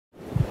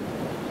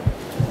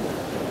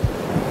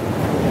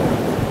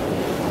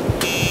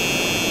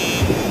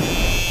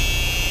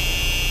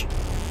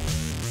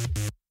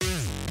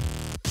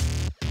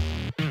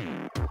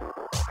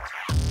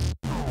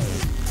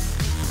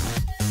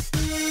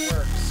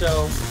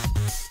So,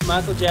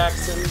 Michael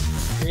Jackson,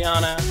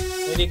 Rhianna,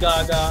 Lady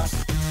Gaga,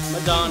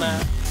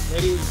 Madonna,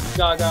 Lady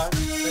Gaga.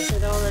 Did I say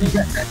that already?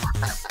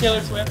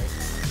 Taylor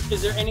Swift.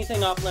 Is there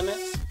anything off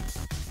limits?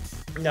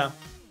 No.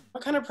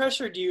 What kind of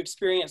pressure do you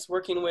experience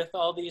working with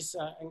all these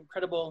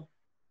incredible,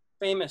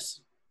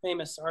 famous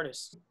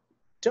artists?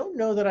 Don't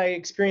know that I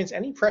experienced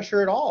any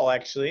pressure at all,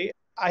 actually.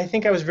 I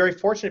think I was very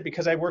fortunate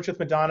because I worked with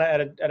Madonna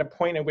at a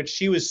point in which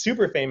she was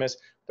super famous,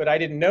 but I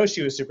didn't know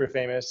she was super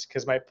famous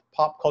because my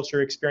pop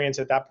culture experience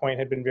at that point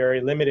had been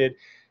very limited,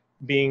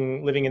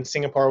 living in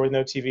Singapore with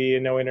no TV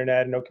and no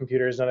internet, no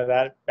computers, none of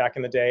that back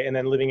in the day, and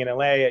then living in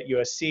LA at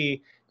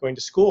USC, going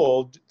to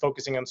school,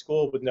 focusing on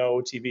school with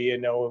no TV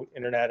and no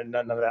internet and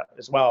none of that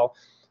as well.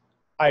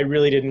 I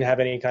really didn't have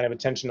any kind of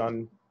attention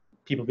on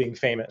people being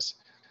famous.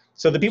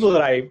 So the people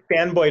that I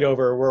fanboyed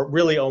over were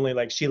really only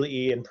like Sheila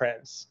E. and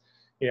Prince,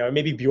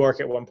 maybe Bjork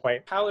at one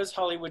point. How has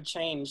Hollywood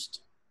changed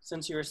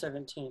since you were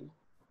 17?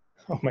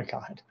 Oh my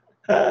God.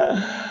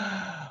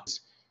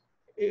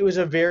 It was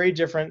a very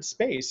different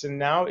space. And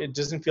now it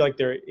doesn't feel like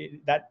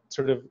that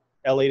sort of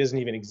LA doesn't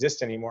even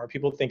exist anymore.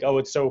 People think, oh,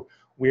 it's so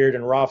weird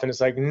and rough. And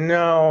it's like,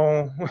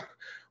 no.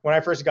 When I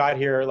first got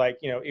here,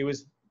 it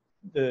was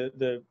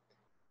the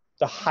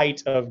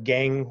height of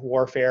gang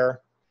warfare.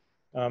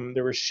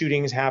 There were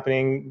shootings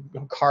happening,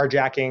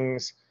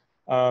 carjackings.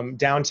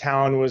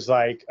 Downtown was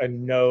like a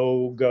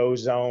no-go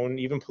zone.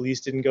 Even police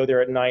didn't go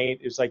there at night.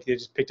 It was like they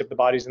just picked up the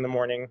bodies in the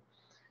morning.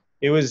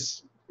 It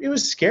was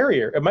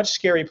scarier, a much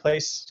scarier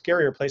place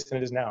than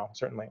it is now,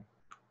 certainly.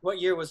 What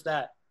year was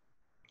that?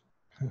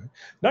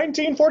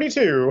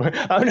 1942.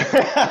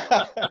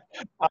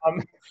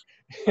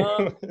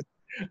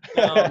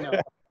 No.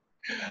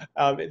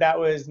 That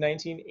was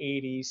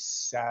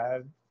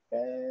 1987,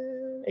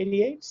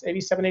 88,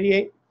 87,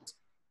 88.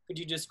 Could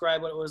you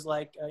describe what it was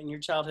like in your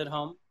childhood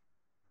home?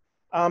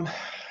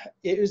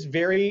 It was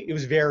varied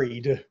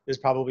is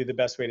probably the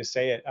best way to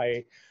say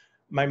it.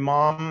 My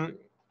mom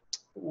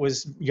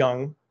was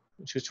young.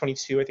 She was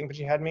 22, I think, when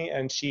she had me,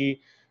 and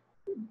she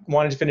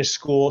wanted to finish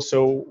school.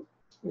 So,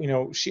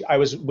 I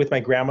was with my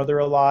grandmother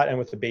a lot and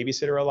with the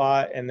babysitter a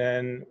lot. And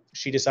then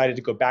she decided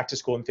to go back to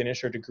school and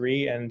finish her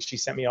degree. And she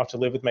sent me off to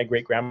live with my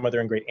great grandmother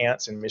and great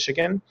aunts in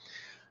Michigan.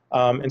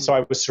 And so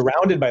I was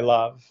surrounded by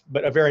love,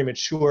 but a very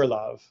mature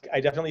love.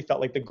 I definitely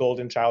felt like the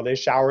golden child. They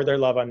showered their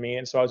love on me.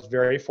 And so I was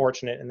very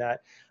fortunate in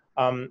that.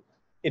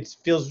 It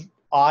feels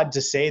odd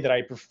to say that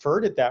I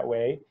preferred it that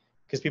way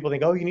because people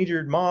think, oh, you need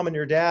your mom and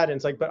your dad. And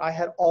it's like, but I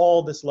had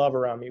all this love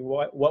around me.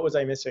 What was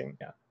I missing?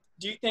 Yeah.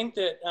 Do you think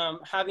that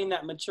having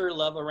that mature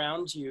love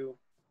around you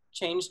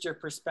changed your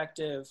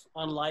perspective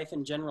on life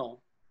in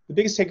general? The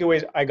biggest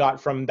takeaways I got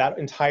from that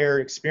entire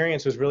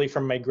experience was really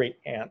from my great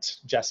aunt,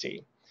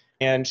 Jessie.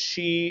 And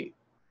she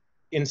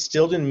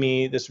instilled in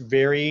me this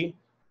very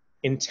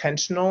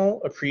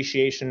intentional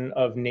appreciation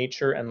of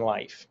nature and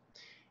life.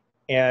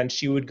 And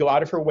she would go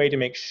out of her way to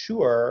make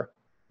sure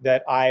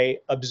that I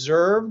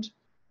observed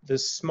the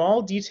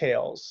small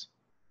details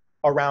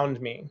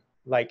around me.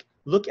 Like,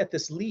 look at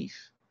this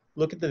leaf.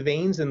 Look at the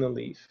veins in the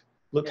leaf.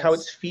 Look how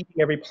it's feeding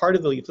every part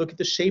of the leaf. Look at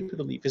the shape of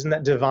the leaf. Isn't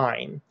that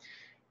divine?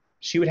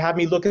 She would have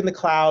me look in the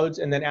clouds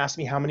and then ask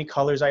me how many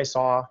colors I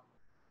saw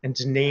and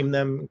to name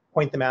them,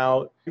 point them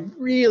out. I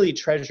really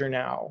treasure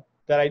now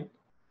that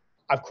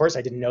of course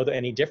I didn't know that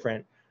any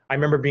different. I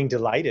remember being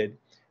delighted,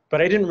 but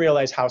I didn't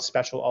realize how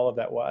special all of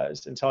that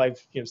was until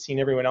I've seen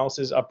everyone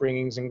else's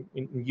upbringings and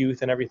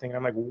youth and everything. And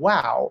I'm like,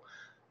 wow,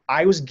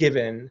 I was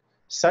given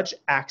such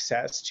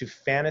access to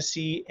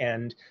fantasy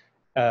and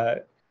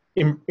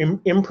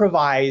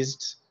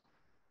improvised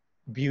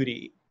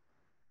beauty,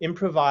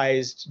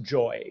 improvised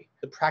joy.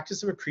 The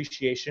practice of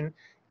appreciation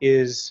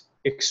is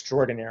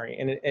extraordinary,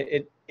 and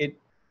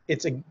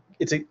it's an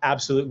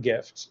absolute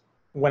gift.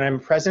 When I'm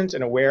present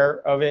and aware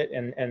of it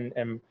and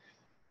am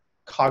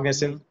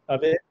cognizant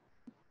of it,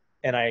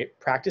 and I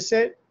practice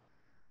it,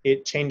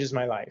 it changes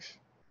my life.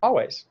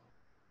 Always.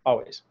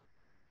 Always.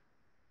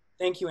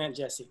 Thank you, Aunt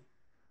Jessie.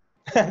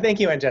 Thank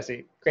you, Aunt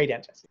Jessie. Great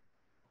Aunt Jessie.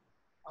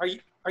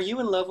 Are you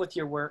in love with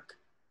your work?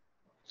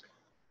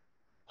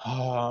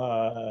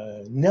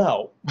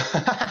 No.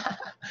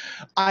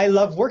 I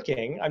love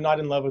working. I'm not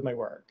in love with my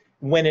work.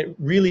 When it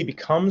really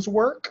becomes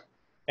work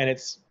and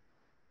it's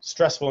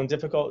stressful and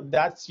difficult,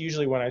 that's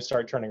usually when I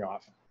start turning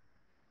off.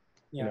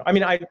 Yeah. I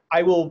mean, I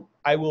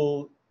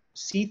will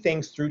see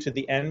things through to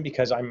the end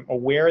because I'm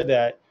aware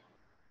that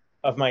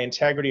of my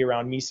integrity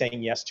around me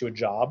saying yes to a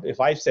job.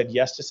 If I've said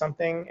yes to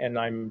something and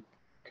I'm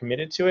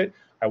committed to it,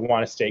 I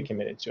want to stay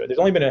committed to it. There's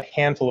only been a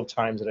handful of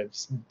times that I've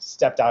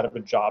stepped out of a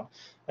job,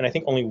 and I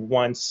think only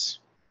once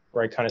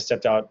where I kind of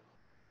stepped out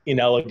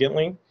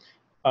inelegantly.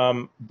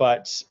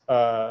 But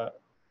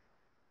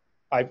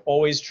I've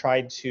always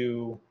tried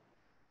to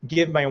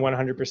give my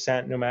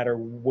 100% no matter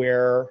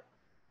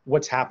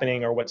what's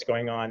happening or what's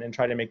going on, and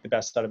try to make the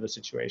best out of the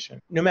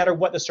situation. No matter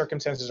what the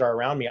circumstances are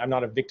around me, I'm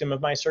not a victim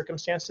of my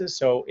circumstances.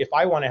 So if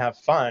I want to have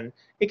fun,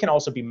 it can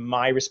also be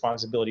my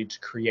responsibility to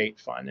create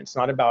fun. It's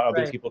not about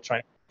other people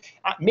trying to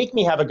make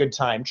me have a good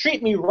time,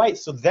 treat me right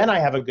so then I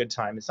have a good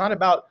time. It's not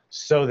about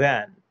so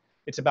then.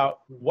 It's about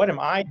what am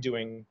I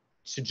doing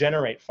to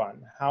generate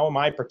fun? How am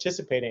I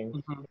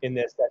participating in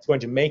this that's going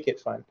to make it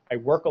fun? I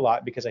work a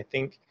lot because I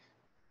think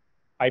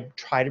I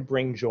try to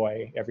bring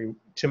joy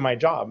to my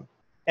job.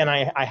 And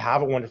I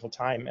have a wonderful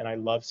time, and I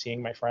love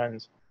seeing my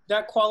friends.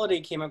 That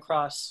quality came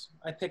across.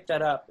 I picked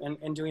that up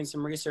and doing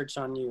some research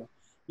on you.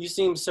 You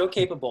seem so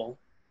capable.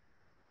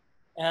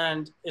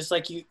 And it's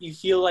like you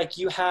feel like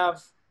you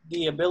have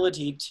the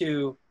ability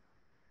to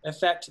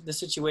affect the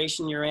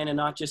situation you're in and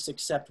not just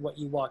accept what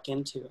you walk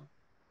into,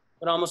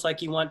 but almost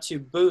like you want to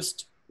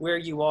boost where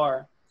you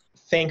are.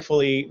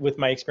 Thankfully, with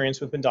my experience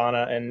with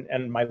Madonna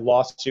and my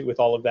lawsuit with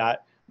all of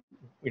that,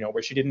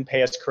 where she didn't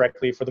pay us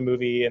correctly for the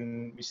movie,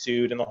 and we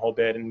sued and the whole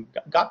bit, and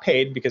got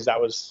paid because it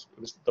was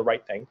the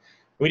right thing.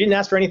 We didn't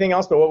ask for anything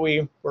else but what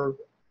we were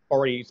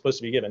already supposed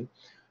to be given.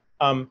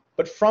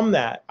 But from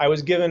that, I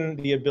was given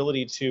the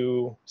ability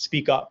to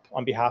speak up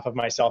on behalf of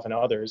myself and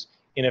others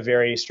in a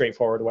very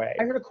straightforward way.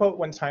 I heard a quote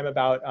one time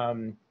about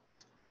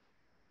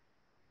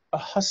a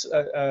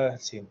hustler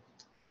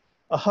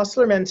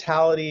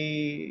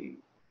mentality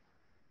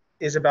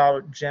is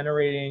about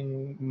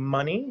generating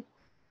money,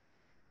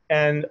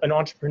 and an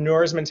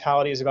entrepreneur's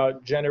mentality is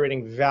about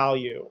generating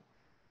value.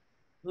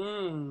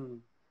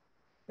 And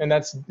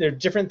they're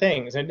different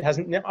things. And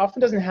it often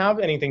doesn't have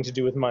anything to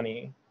do with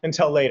money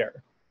until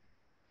later.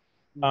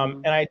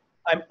 And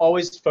I'm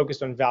always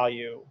focused on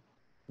value.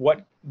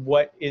 What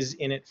is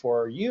in it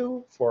for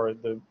you, for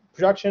the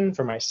production,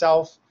 for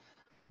myself,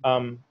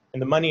 and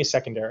the money is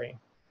secondary.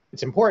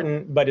 It's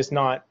important, but it's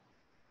not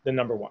the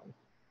number one.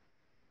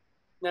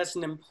 That's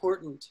an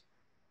important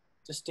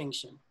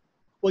distinction.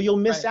 Well, you'll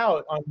miss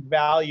out on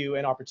value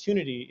and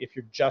opportunity if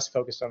you're just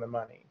focused on the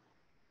money.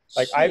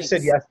 Like I've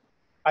said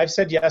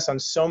yes on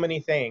so many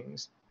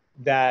things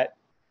that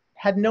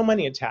had no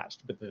money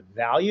attached, but the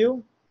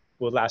value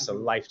will last a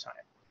lifetime.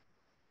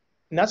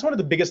 And that's one of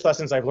the biggest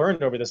lessons I've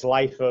learned over this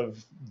life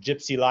of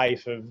gypsy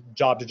life of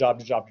job to job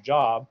to job to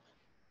job,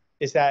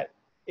 is that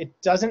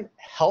it doesn't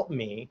help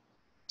me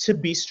to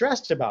be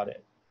stressed about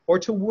it or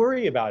to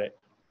worry about it.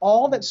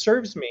 All that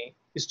serves me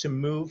is to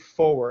move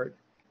forward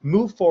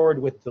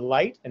with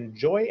delight and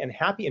joy and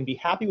be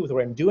happy with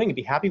what I'm doing and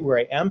be happy where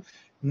I am,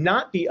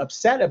 not be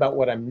upset about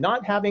what I'm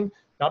not having,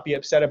 not be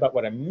upset about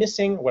what I'm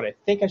missing, what I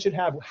think I should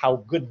have, how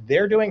good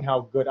they're doing,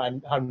 how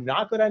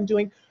not good I'm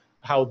doing,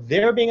 how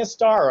they're being a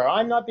star or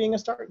I'm not being a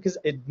star, because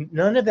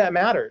none of that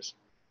matters.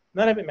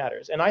 None of it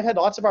matters. And I've had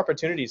lots of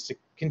opportunities to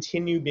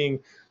continue being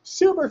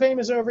super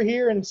famous over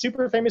here and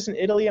super famous in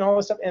Italy and all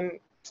this stuff, and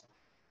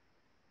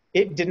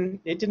it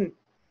didn't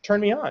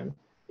turn me on.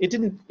 It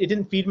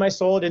didn't feed my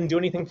soul. It didn't do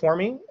anything for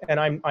me, and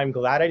I'm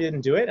glad I didn't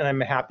do it, and I'm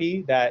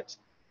happy that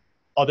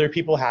other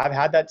people have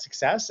had that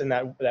success and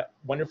that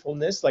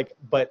wonderfulness.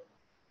 But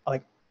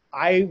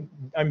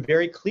I'm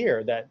very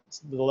clear that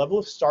the level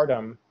of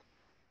stardom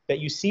that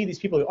you see these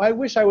people, I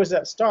wish I was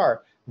that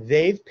star.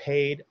 They've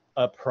paid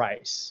a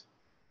price,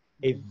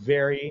 a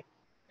very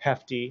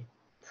hefty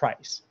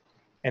price,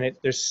 and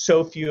there's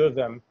so few of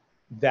them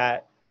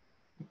that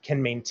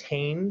can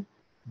maintain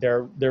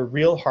their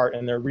real heart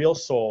and their real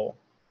soul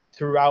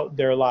throughout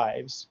their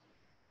lives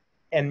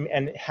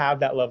and have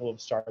that level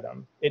of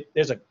stardom.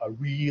 There's a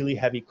really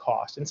heavy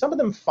cost, and some of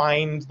them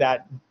find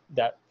that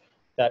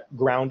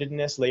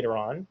groundedness later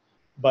on,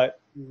 but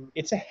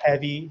it's a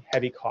heavy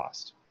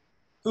cost.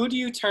 Who do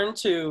you turn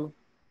to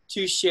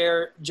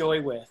share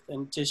joy with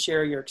and to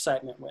share your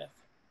excitement with?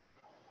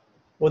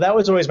 Well, that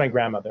was always my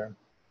grandmother,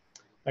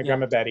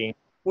 Grandma Betty.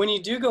 When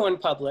you do go in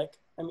public,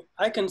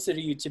 I consider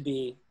you to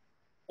be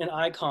an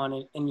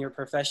icon in your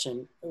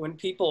profession. When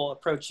people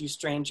approach you,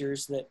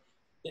 strangers that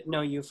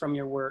know you from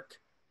your work,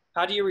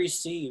 how do you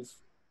receive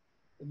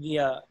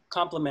the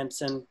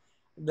compliments and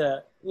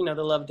the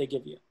love they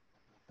give you?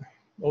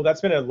 Well,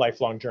 that's been a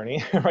lifelong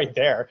journey right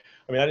there.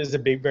 That is a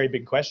very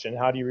big question.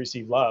 How do you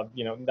receive love?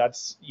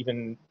 That's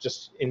even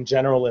just in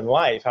general in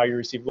life. How you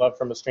receive love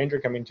from a stranger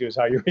coming to you is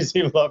how you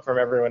receive love from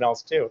everyone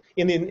else too.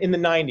 In the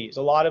 90s,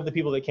 a lot of the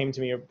people that came to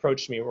me,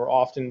 approached me, were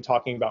often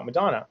talking about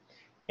Madonna.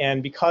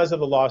 And because of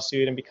the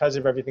lawsuit and because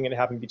of everything that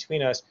happened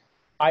between us,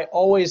 I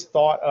always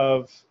thought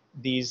of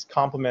these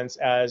compliments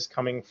as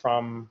coming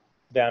from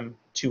them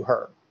to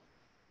her,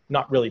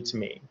 not really to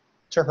me,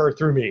 to her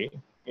through me,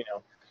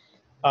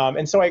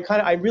 And so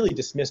I really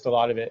dismissed a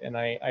lot of it, and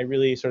I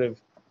really sort of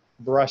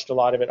brushed a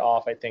lot of it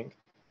off, I think.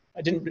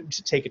 I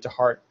didn't take it to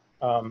heart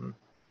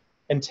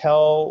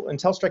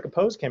until Strike a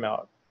Pose came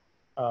out.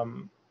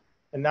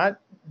 And that,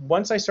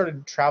 once I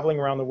started traveling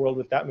around the world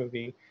with that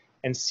movie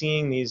and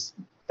seeing these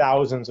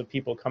thousands of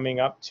people coming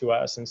up to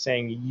us and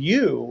saying,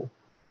 you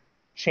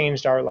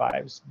changed our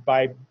lives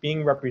by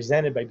being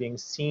represented, by being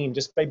seen,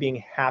 just by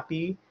being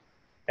happy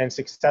and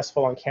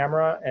successful on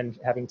camera and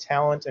having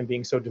talent and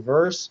being so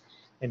diverse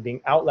and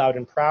being out loud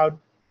and proud,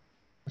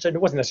 which I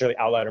wasn't necessarily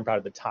out loud and proud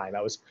at the time.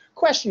 I was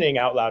questioning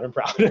out loud and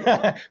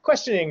proud,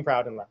 questioning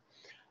proud and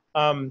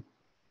loud.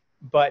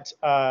 But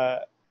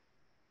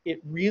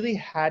it really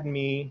had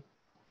me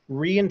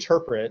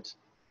reinterpret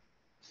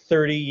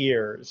 30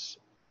 years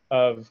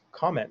of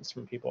comments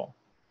from people.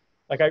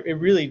 Like it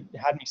really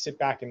had me sit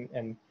back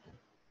and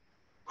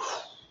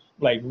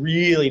like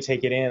really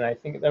take it in. I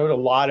think there were a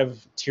lot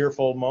of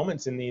tearful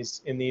moments in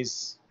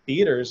these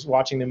theaters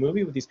watching the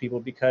movie with these people,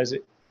 because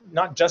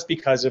not just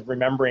because of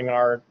remembering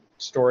our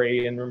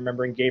story and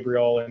remembering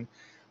Gabriel and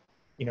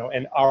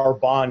and our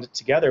bond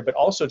together, but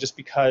also just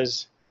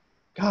because,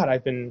 God,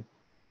 I've been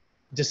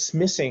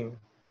dismissing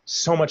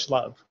so much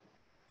love.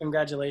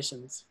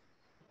 Congratulations.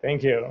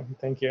 Thank you,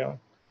 thank you.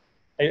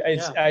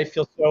 Yeah. I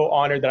feel so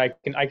honored that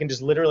I can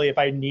just literally, if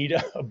I need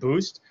a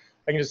boost,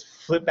 I can just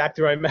flip back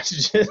through my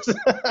messages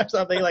or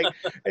something. Like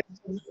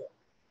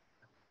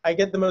I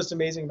get the most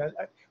amazing.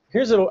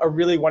 Here's a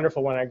really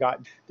wonderful one I got.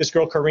 This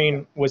girl,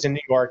 Corrine, was in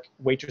New York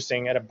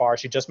waitressing at a bar.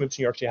 She just moved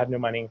to New York. She had no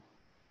money.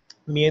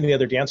 Me and the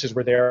other dancers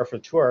were there for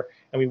the tour,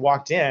 and we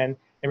walked in and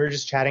we were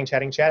just chatting,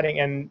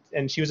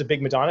 and she was a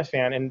big Madonna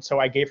fan, and so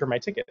I gave her my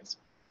tickets.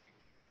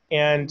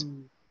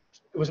 And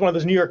it was one of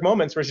those New York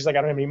moments where she's like,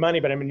 I don't have any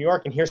money, but I'm in New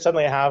York, and here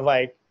suddenly I have,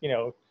 like,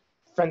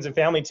 friends and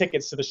family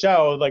tickets to the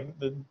show, like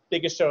the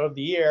biggest show of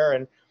the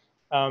year.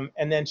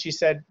 And then she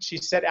said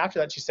after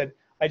that, she said,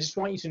 I just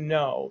want you to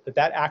know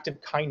that act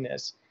of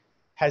kindness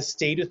has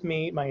stayed with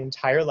me my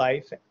entire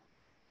life,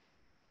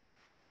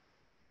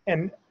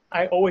 and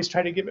I always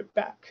try to give it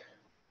back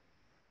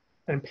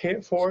and pay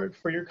it forward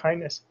for your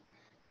kindness.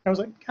 I was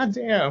like, God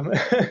damn,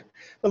 the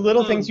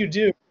little things you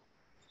do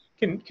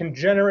can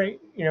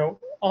generate,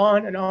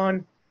 on and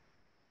on.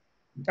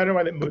 I don't know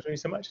why that moves me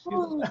so much.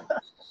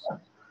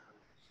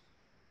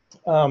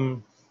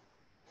 Wow.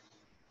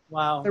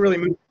 That really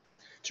moved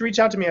to reach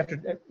out to me after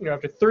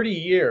 30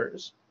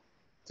 years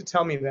to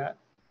tell me that,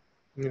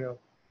 that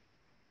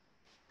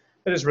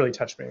has really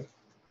touched me.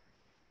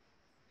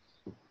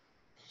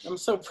 I'm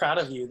so proud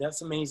of you.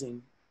 That's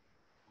amazing.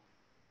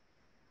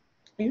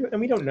 And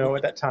we don't know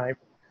at that time,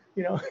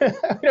 we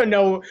don't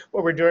know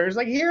what we're doing. It's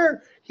like,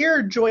 here,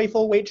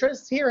 joyful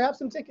waitress, here, have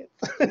some tickets.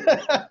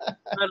 I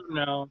don't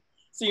know.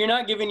 So you're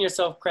not giving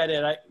yourself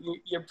credit.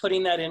 You're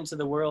putting that into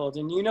the world,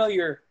 and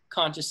you're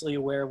consciously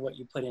aware of what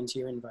you put into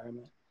your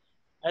environment.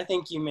 I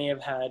think you may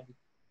have had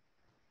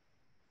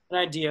an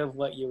idea of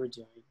what you were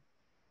doing.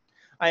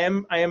 I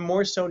am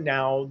more so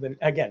now than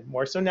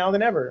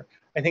ever.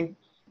 I think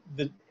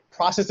the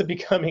process of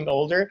becoming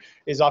older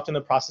is often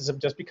the process of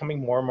just becoming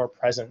more and more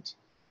present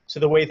to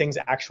the way things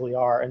actually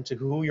are, and to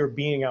who you're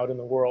being out in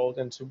the world,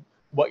 and to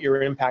what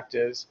your impact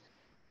is.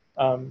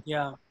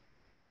 Yeah.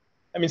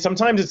 I mean,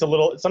 sometimes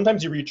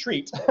sometimes you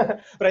retreat,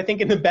 but I think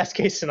in the best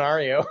case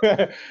scenario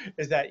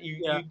is that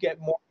you get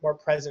more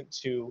present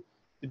to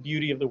the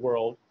beauty of the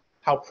world,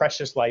 how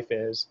precious life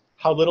is,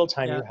 how little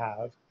time you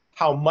have,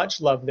 how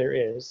much love there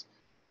is,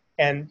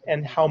 and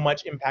how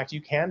much impact you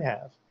can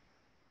have.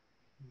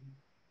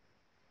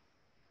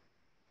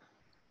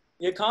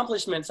 The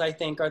accomplishments, I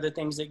think, are the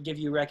things that give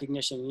you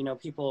recognition.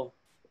 People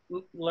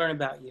learn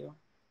about you.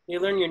 They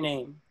learn your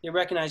name. They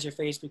recognize your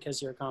face because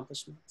of your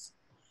accomplishments.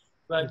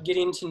 But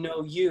getting to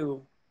know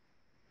you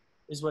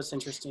is what's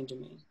interesting to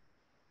me.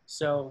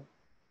 So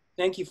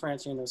thank you for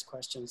answering those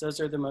questions. Those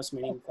are the most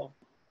meaningful.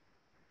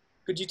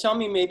 Could you tell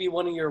me maybe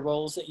one of your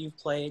roles that you've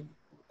played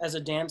as a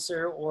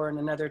dancer or in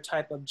another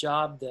type of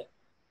job that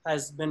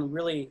has been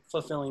really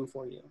fulfilling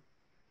for you?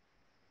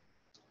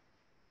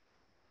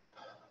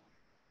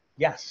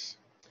 Yes.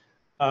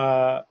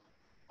 I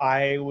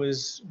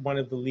was one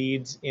of the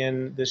leads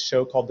in this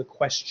show called The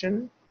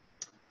Question.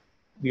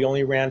 We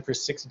only ran for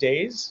 6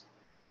 days.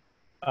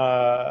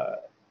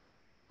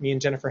 Me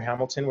and Jennifer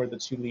Hamilton were the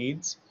two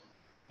leads,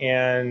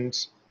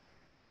 and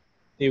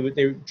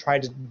they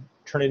tried to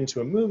turn it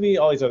into a movie,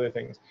 all these other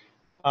things.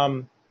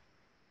 I've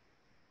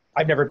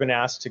never been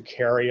asked to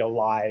carry a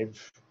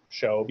live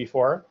show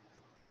before.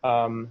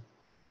 And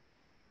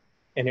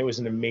it was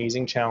an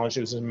amazing challenge.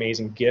 It was an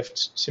amazing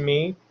gift to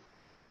me,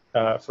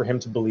 for him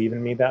to believe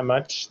in me that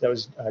much. That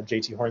was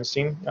JT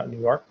Hornstein out in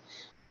New York.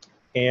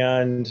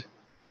 And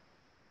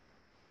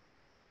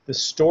the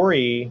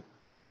story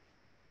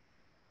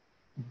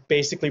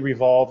basically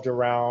revolved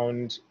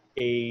around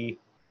a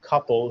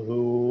couple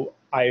who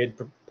I had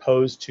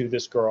proposed to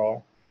this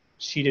girl.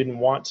 She didn't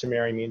want to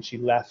marry me, and she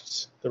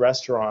left the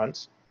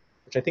restaurant,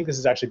 which I think this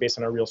is actually based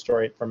on a real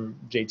story from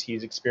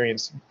JT's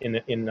experience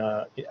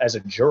as a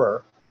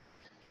juror.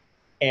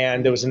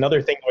 And there was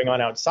another thing going on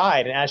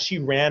outside, and as she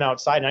ran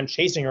outside and I'm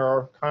chasing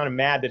her, kind of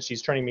mad that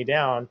she's turning me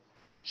down,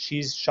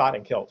 she's shot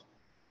and killed.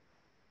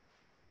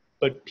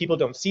 But people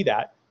don't see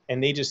that,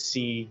 and they just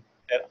see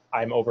that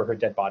I'm over her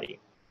dead body.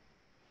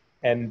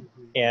 And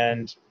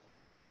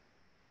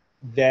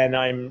then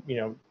I'm,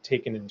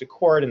 taken into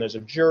court, and there's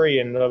a jury,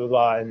 and blah blah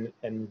blah,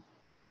 and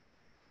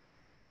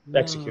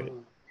executed.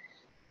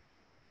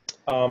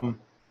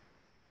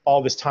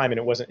 All this time, and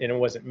it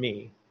wasn't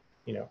me,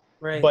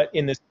 Right. But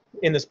in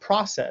this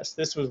process,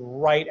 this was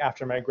right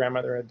after my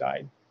grandmother had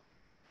died.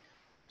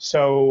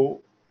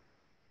 So,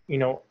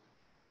 it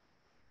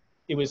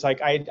was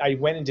like I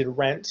went and did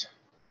Rent,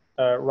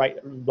 right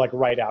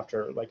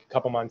after, like a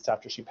couple months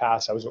after she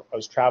passed. I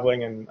was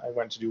traveling, and I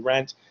went to do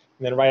Rent,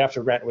 and then right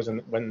after Rent was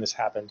when this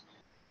happened.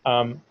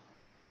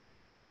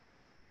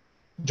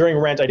 during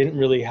Rent, I didn't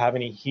really have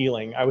any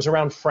healing. I was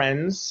around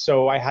friends,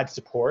 so I had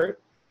support.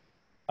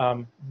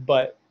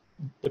 But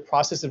the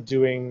process of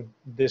doing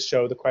this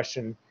show, The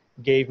Question,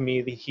 gave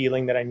me the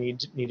healing that I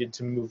needed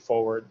to move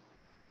forward.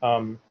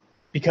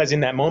 Because in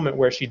that moment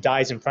where she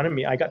dies in front of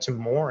me, I got to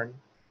mourn.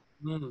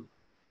 Mm.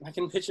 I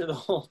can picture the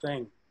whole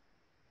thing.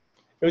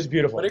 It was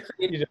beautiful. What a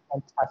You did a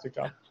fantastic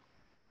job.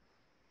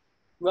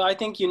 Well, I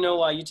think you know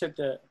why you took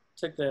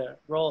the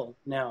role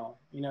now.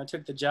 You know,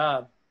 took the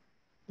job.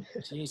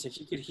 Jeez, if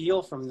you could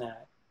heal from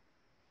that.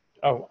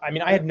 Oh, I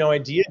mean, I had no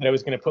idea that it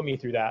was going to put me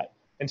through that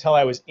until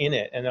I was in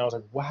it, and I was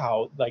like,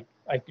 wow, like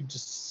I could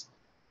just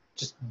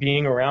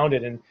being around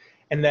it,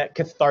 and that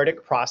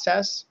cathartic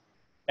process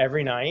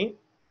every night,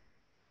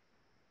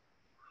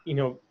 you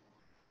know,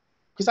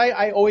 because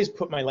I always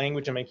put my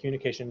language and my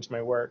communication into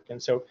my work,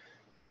 and so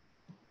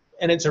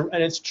and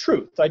it's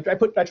truth. I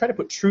try to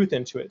put truth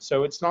into it,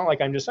 so it's not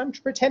like I'm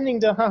pretending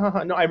to ha ha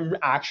ha. No, I'm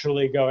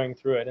actually going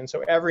through it, and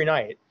so every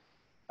night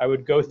I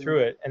would go through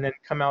it and then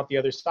come out the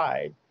other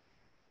side,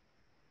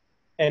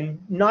 and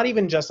not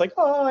even just like,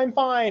 oh, I'm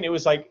fine. It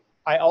was like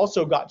I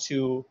also got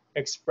to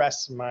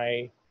express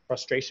my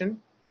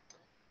frustration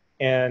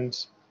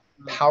and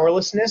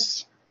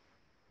powerlessness,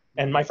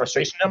 and my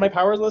frustration at my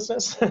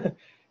powerlessness.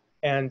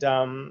 And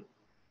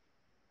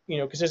you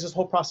know, because there's this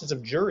whole process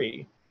of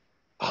jury.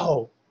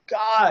 Oh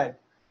God,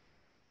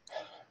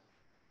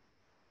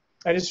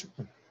 I just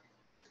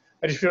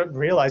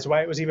realized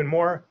why it was even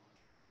more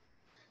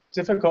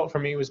difficult for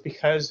me was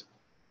because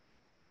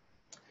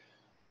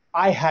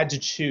I had to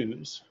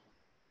choose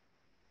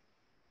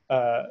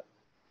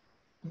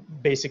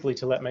basically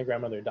to let my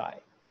grandmother die,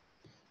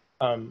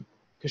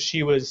 because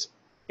she was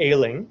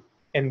ailing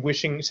and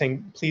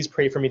saying, please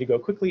pray for me to go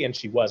quickly, and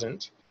she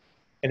wasn't.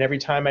 And every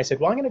time I said,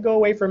 well, I'm going to go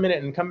away for a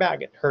minute and come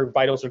back, her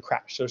vitals would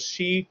crash.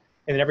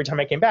 And then every time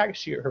I came back,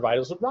 her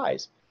vitals would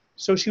rise.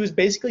 So she was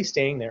basically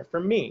staying there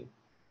for me.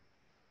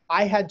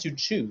 I had to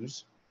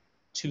choose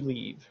to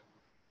leave,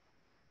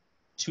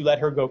 to let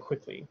her go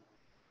quickly.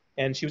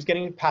 And she was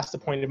getting past the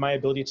point of my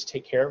ability to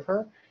take care of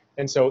her.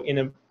 And so in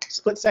a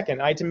split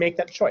second, I had to make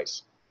that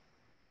choice.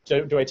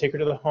 Do I take her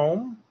to the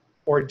home,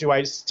 or do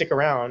I stick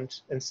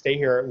around and stay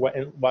here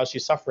while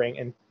she's suffering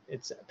and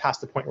it's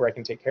past the point where I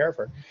can take care of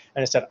her?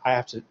 And I said, I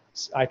have to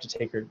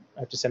take her, I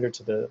have to send her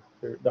to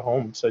the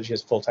home so that she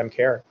has full-time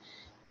care.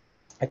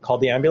 I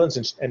called the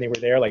ambulance and they were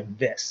there like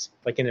this,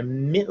 like in a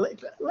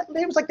minute,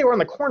 it was like they were on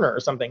the corner or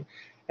something.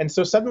 And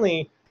so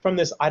suddenly from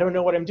this, I don't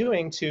know what I'm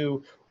doing,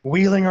 to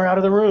wheeling her out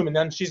of the room, and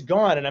then she's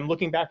gone, and I'm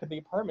looking back at the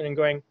apartment and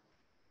going,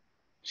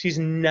 she's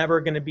never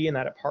going to be in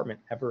that apartment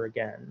ever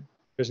again.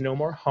 There's no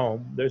more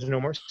home. There's no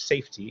more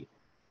safety.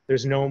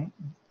 There's no,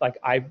 like,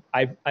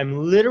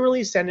 I'm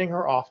literally sending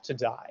her off to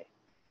die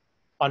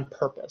on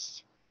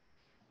purpose,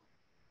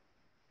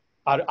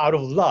 out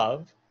of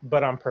love,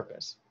 but on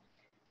purpose.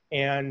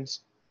 And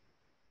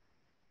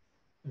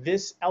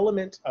this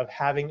element of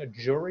having a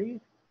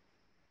jury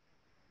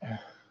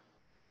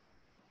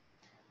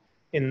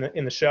in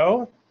the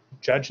show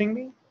judging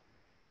me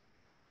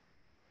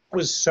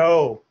was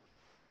so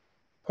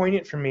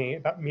poignant for me,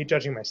 about me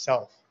judging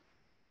myself,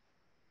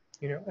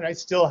 you know. And I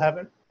still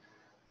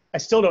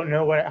don't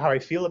know how I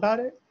feel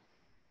about it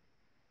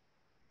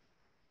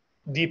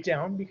deep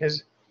down,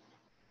 because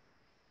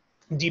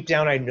deep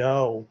down I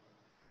know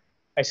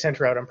I sent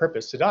her out on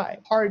purpose to die.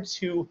 Hard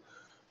to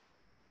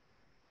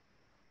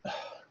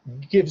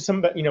give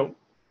somebody, you know,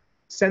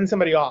 send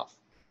somebody off,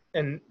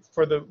 and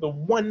for the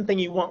one thing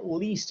you want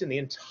least in the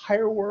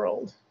entire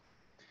world,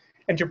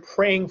 and you're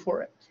praying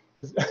for it.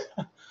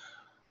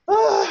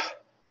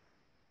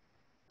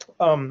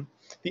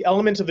 The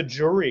element of the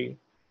jury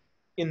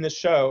in the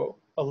show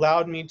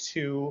allowed me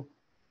to,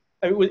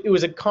 it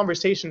was a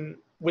conversation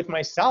with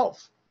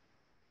myself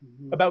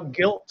about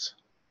guilt,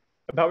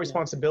 about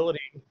responsibility,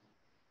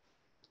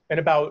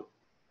 and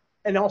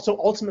also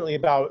ultimately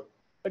about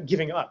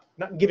giving up.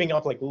 Not giving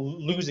up like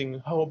losing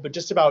hope, but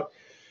just about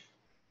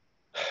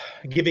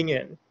giving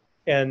in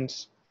and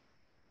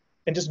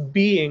just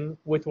being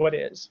with what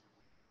is.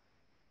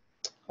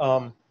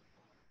 So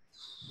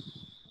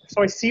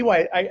I see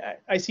why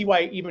I see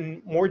why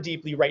even more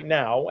deeply right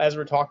now, as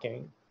we're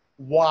talking,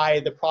 why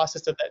the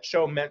process of that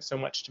show meant so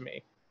much to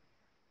me.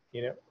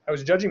 You know, I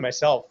was judging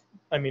myself.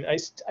 I mean, I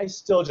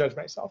still judge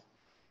myself.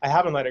 I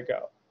haven't let it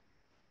go.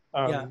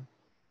 Yeah.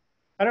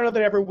 I don't know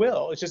that I ever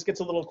will. It just gets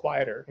a little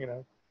quieter, you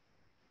know.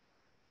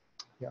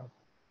 Yeah.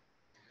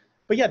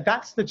 But yeah,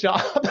 that's the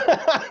job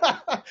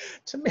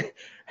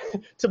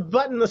to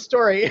button the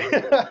story.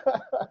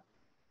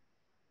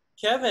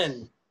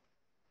 Kevin,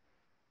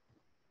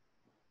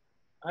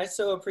 I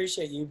so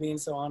appreciate you being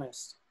so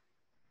honest.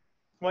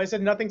 Well, I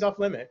said nothing's off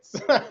limits.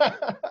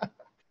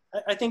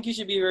 I think you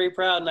should be very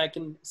proud, and I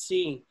can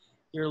see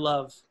your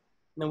love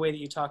in the way that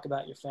you talk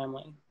about your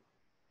family.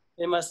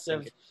 It must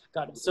have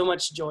gotten so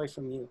much joy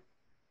from you.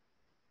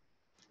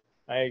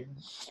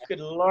 Good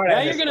Lord.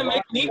 Now you're going to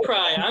make me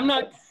cry.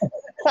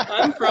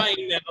 I'm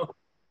crying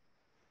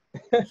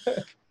now.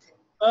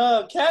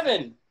 Oh,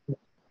 Kevin.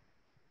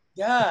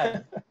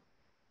 God.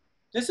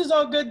 This is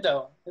all good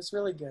though. It's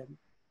really good.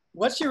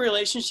 What's your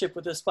relationship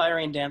with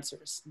aspiring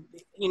dancers?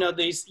 You know,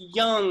 these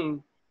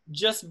young,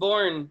 just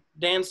born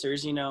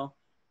dancers, you know.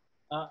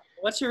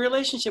 What's your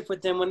relationship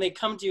with them when they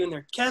come to you and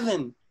they're,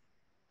 Kevin,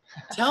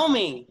 tell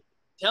me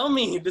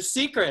the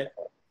secret.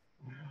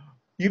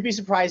 You'd be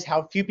surprised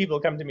how few people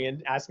come to me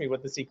and ask me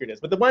what the secret is.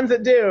 But the ones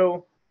that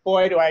do,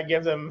 boy, do I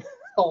give them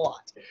a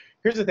lot.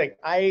 Here's the thing.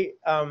 I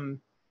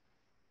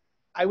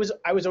was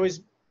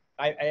always,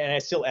 and I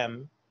still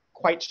am,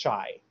 quite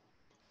shy.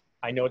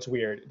 I know it's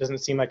weird. It doesn't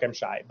seem like I'm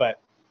shy, but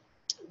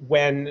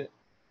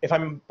if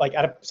I'm like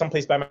at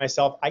someplace by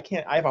myself, I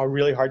have a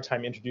really hard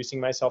time introducing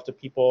myself to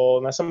people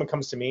unless someone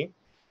comes to me.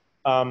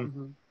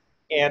 And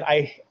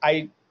I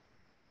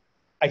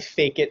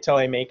fake it till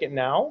I make it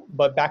now,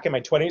 but back in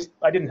my 20s,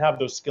 I didn't have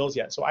those skills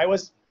yet. So I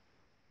was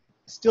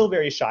still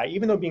very shy,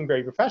 even though being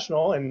very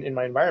professional and in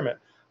my environment,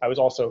 I was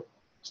also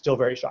still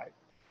very shy.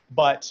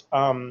 But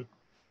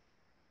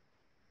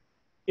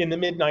in the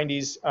mid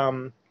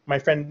 90s, my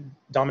friend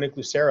Dominic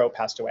Lucero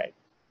passed away.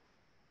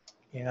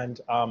 And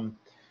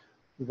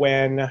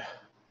when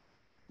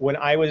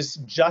I was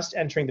just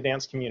entering the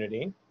dance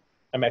community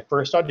and my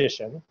first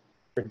audition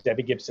for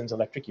Debbie Gibson's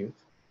Electric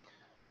Youth,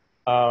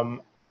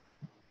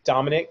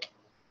 Dominic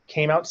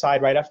came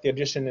outside right after the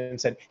audition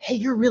and said, "Hey,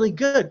 you're really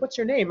good. What's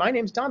your name?" "My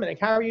name's Dominic.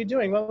 How are you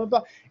doing?" Blah, blah,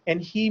 blah.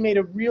 And he made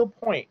a real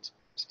point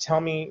to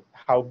tell me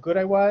how good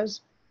I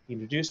was. He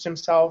introduced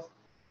himself.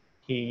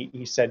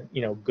 He said,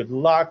 you know, good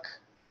luck.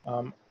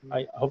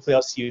 Hopefully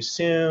I'll see you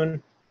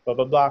soon, blah,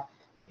 blah, blah.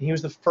 And he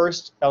was the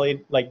first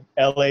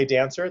LA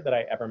dancer that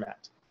I ever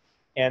met.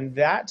 And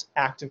that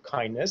act of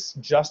kindness,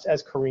 just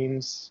as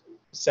Corinne's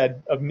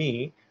said of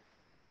me,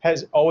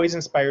 has always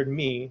inspired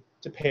me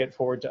to pay it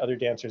forward to other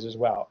dancers as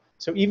well.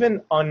 So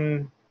even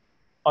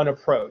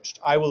unapproached,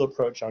 I will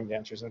approach young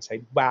dancers and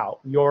say, wow,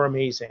 you're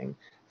amazing.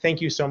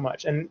 Thank you so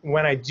much. And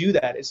when I do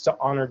that, it's to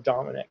honor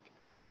Dominic.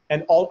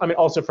 And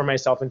also for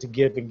myself and to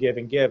give and give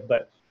and give,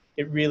 but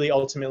it really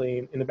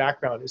ultimately in the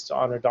background is to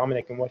honor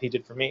Dominic and what he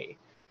did for me.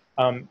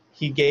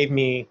 He gave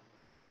me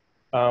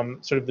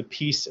sort of the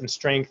peace and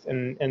strength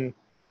and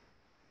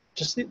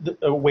just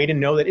a way to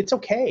know that it's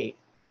okay.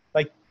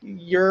 Like,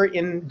 you're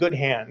in good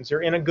hands,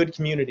 you're in a good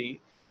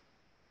community,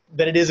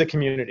 that it is a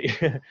community,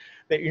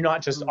 that you're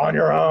not just on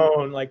your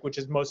own, like, which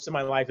is most of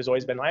my life has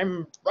always been,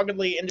 I'm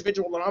ruggedly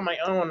individual and on my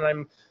own, and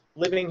I'm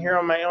living here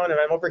on my own, and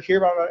I'm over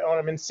here by my own,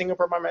 I'm in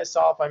Singapore by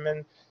myself, I'm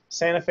in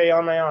Santa Fe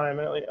on my own, I'm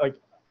in, like,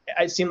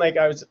 it seemed like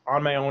I was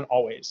on my own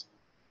always.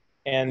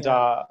 And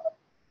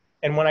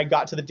and when I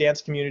got to the dance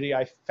community,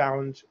 I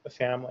found a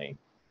family.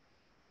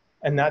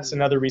 And that's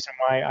another reason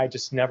why I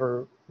just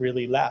never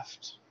really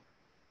left.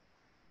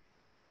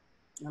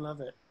 I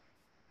love it.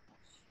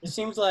 It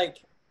seems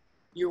like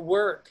your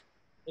work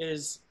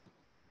is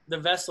the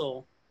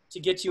vessel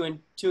to get you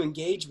to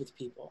engage with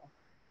people.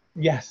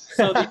 Yes.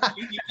 So that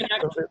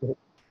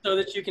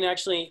you can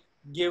actually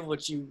give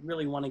what you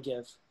really want to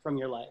give from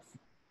your life.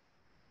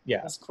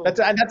 Yeah. That's cool.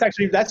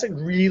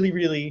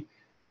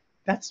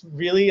 That's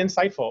really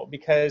insightful,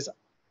 because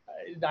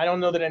I don't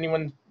know that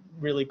anyone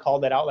really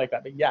called that out like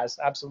that, but yes,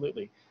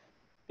 absolutely.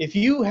 If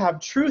you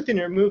have truth in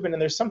your movement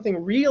and there's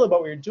something real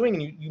about what you're doing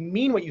and you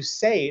mean what you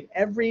say,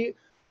 every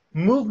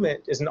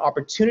movement is an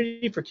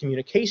opportunity for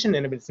communication,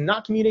 and if it's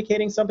not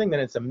communicating something, then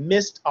it's a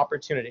missed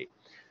opportunity.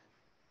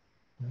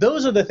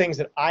 Those are the things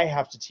that I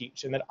have to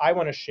teach and that I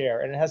want to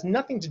share, and it has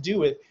nothing to do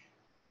with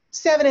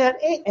 7 and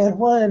 8 and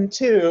 1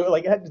 2.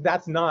 Like,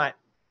 that's not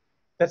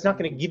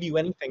going to give you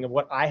anything of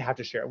what I have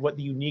to share, what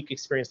the unique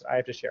experience that I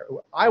have to share.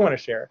 What I want to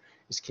share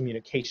is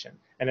communication,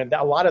 and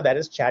a lot of that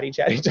is chatty,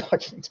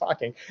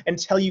 talking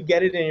until you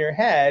get it in your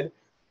head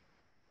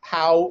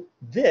how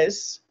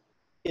this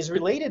is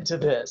related to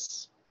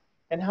this,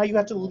 and how you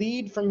have to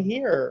lead from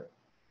here.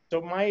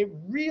 So my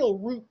real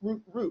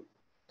root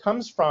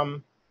comes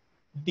from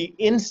the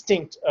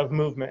instinct of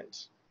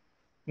movement,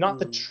 not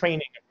the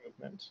training of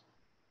movement.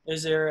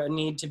 Is there a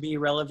need to be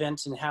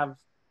relevant and have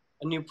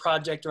a new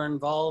project or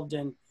involved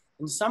in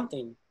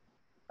something?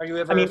 Are you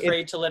ever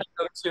afraid to let it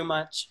go too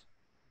much?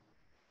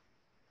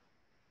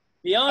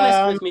 Be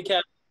honest with me,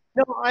 Kevin.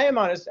 No, I am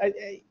honest.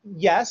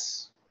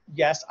 Yes.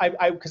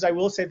 Because I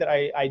will say that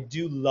I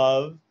do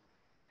love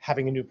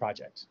having a new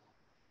project.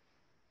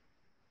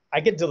 I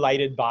get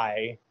delighted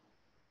by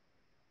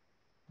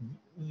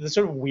the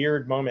sort of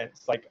weird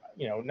moments, like,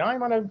 you know, now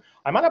I'm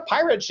on a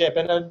pirate ship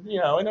in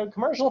a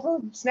commercial for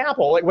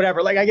Snapple, like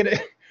whatever. Like,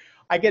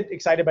 I get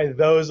excited by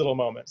those little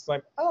moments.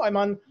 Like, oh, I'm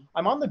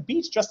on the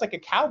beach dressed like a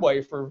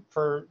cowboy for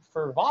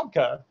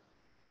vodka,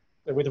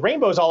 with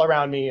rainbows all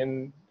around me,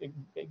 and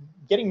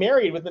getting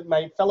married with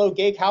my fellow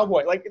gay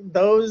cowboy. Like,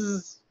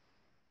 those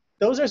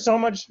are so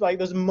much, like,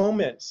 those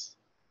moments.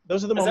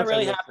 Those are the moments. Has that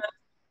really happened?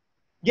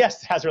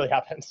 Yes, it has really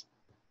happened.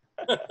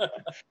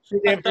 For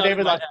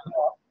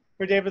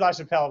David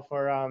LaChapelle,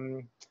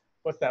 for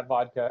what's that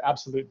vodka?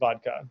 Absolute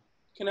vodka.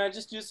 Can I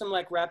just do some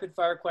like rapid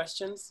fire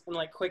questions and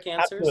like quick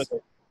answers? Absolutely.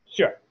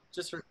 Sure.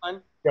 Just for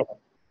fun? Go.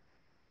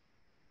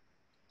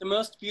 The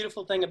most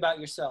beautiful thing about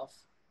yourself?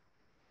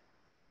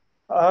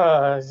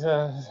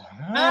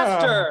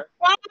 Master.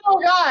 Oh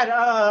God.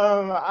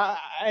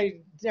 I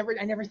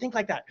never think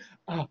like that.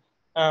 I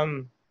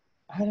don't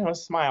know.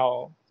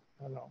 Smile.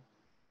 I don't know.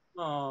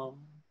 Oh,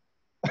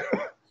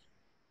 your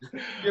I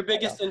know.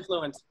 biggest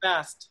influence.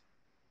 Fast.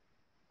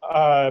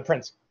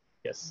 Prince.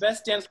 Yes.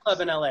 Best dance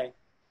club in LA.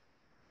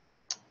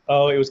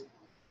 Oh, it was.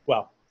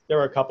 Well, there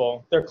were a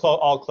couple. They're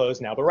all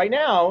closed now. But right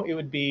now, it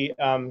would be.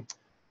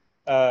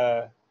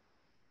 Uh,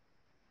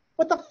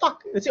 what the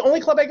fuck? It's the only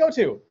club I go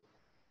to.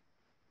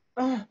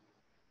 Uh,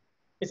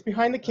 it's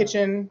behind the Oh,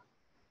 kitchen.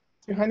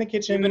 It's behind the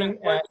you've been in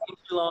kitchen quarantine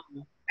too long.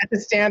 at the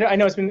standard. I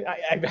know it's been.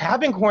 I have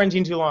been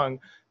quarantined too long.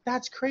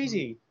 That's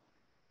crazy.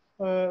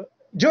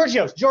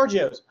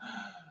 Giorgio's.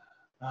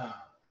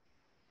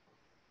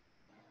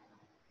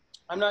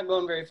 I'm not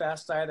going very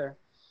fast either.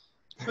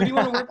 Who do you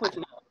want to work with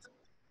next?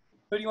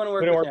 Who do you want to We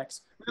work don't with work.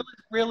 next?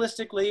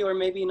 Realistically, or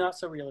maybe not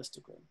so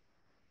realistically.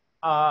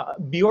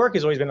 Bjork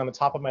has always been on the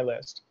top of my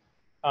list.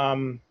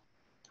 I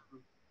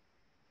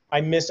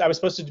was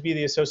supposed to be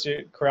the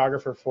associate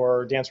choreographer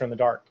for Dancer in the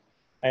Dark.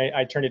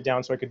 I turned it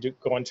down so I could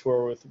go on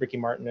tour with Ricky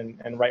Martin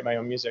and write my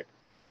own music.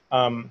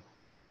 I'm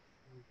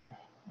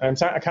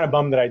kind of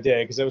bummed that I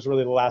did, because it was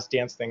really the last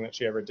dance thing that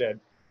she ever did.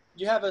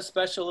 Do you have a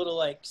special little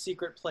like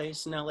secret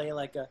place in LA,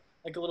 like a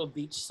little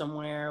beach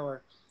somewhere,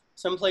 or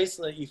some place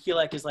that you feel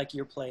like is like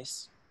your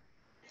place?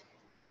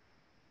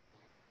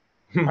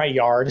 My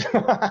yard.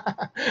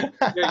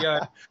 Your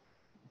yard.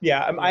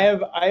 Yeah, I Yeah.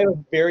 have a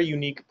very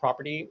unique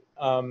property,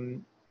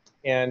 and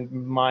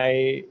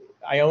I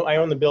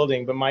own the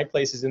building, but my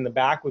place is in the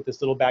back with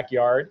this little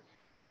backyard,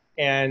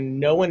 and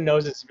no one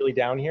knows it's really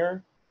down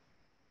here.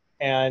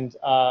 And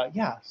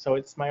yeah, so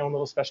it's my own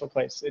little special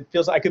place. It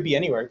feels like I could be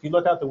anywhere. If you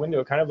look out the window,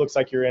 it kind of looks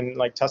like you're in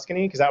like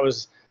Tuscany, because that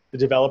was the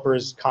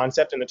developer's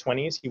concept in the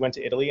 20s. He went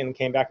to Italy and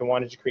came back and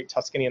wanted to create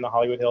Tuscany in the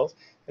Hollywood Hills.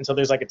 And so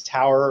there's like a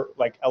tower,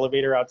 like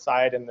elevator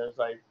outside, and there's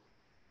like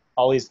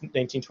all these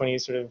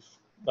 1920s sort of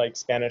like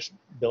Spanish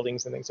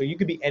buildings and things. So you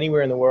could be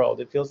anywhere in the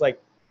world. It feels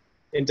like,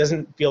 it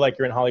doesn't feel like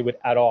you're in Hollywood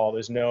at all.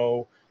 There's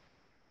no,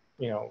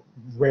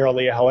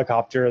 rarely a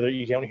helicopter, that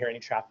you don't hear any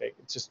traffic.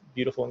 It's just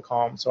beautiful and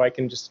calm. So I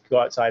can just go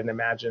outside and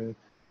imagine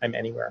I'm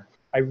anywhere.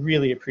 I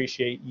really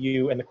appreciate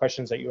you and the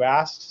questions that you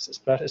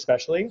asked,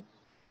 especially,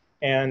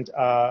 and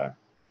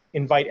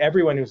invite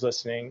everyone who's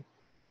listening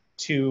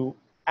to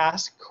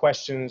ask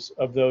questions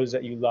of those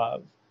that you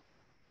love.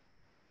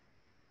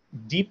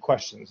 Deep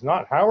questions,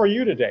 not how are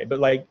you today, but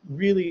like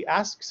really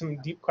ask some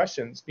deep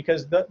questions,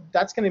 because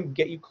that's going to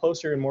get you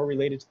closer and more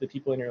related to the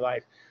people in your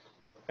life.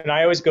 And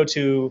I always go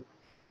to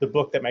the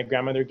book that my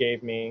grandmother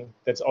gave me,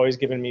 that's always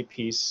given me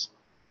peace.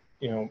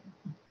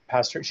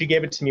 She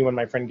gave it to me when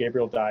my friend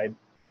Gabriel died,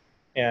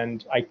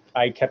 and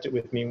I kept it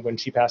with me when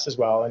she passed as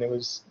well. And it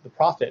was The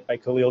Prophet by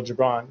Khalil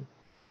Gibran.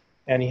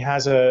 And he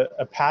has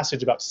a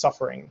passage about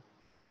suffering,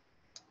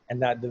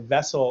 and that the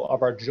vessel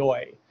of our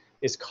joy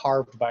is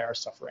carved by our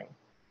suffering.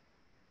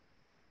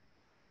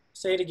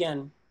 Say it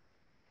again.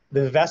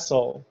 The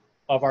vessel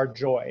of our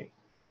joy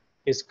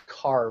is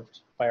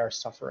carved by our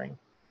suffering,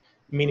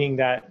 meaning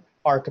that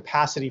our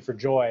capacity for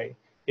joy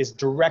is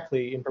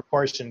directly in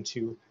proportion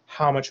to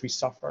how much we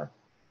suffer.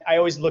 I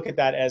always look at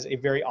that as a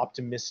very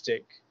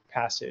optimistic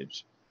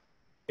passage.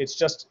 It's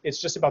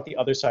just about the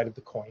other side of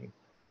the coin,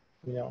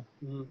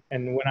 Mm-hmm.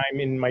 And when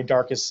I'm in my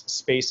darkest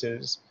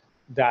spaces,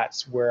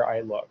 that's where I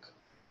look.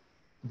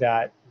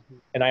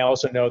 And I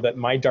also know that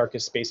my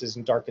darkest spaces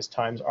and darkest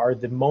times are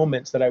the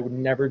moments that I would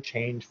never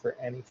change for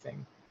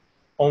anything,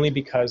 only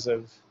because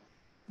of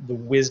the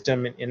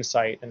wisdom and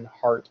insight and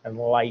heart and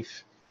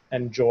life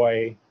and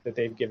joy that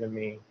they've given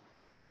me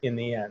in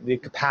the end. The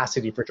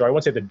capacity for joy. I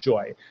won't say the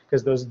joy,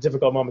 because those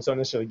difficult moments don't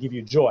necessarily give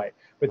you joy,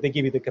 but they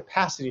give you the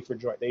capacity for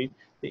joy. They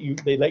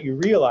let you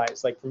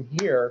realize, like, from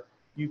here,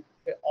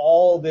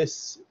 all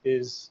this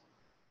is,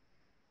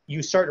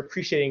 you start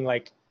appreciating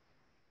like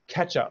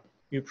ketchup.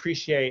 You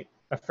appreciate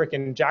a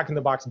freaking Jack in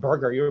the Box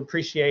burger. You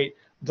appreciate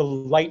the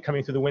light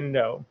coming through the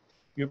window.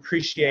 You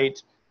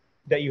appreciate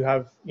that you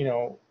have,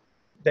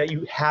 that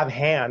you have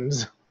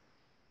hands.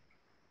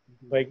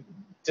 Mm-hmm. Like,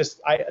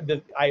 just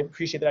I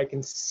appreciate that I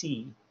can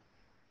see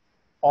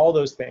all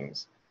those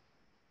things.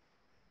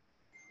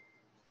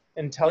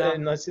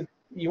 Unless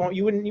you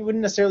wouldn't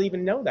necessarily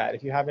even know that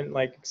if you haven't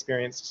like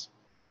experienced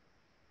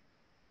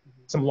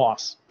some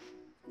loss.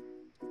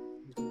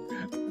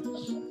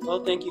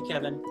 Well, thank you,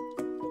 Kevin.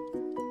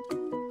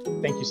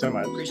 Thank you so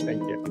much. Appreciate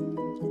Thank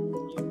you.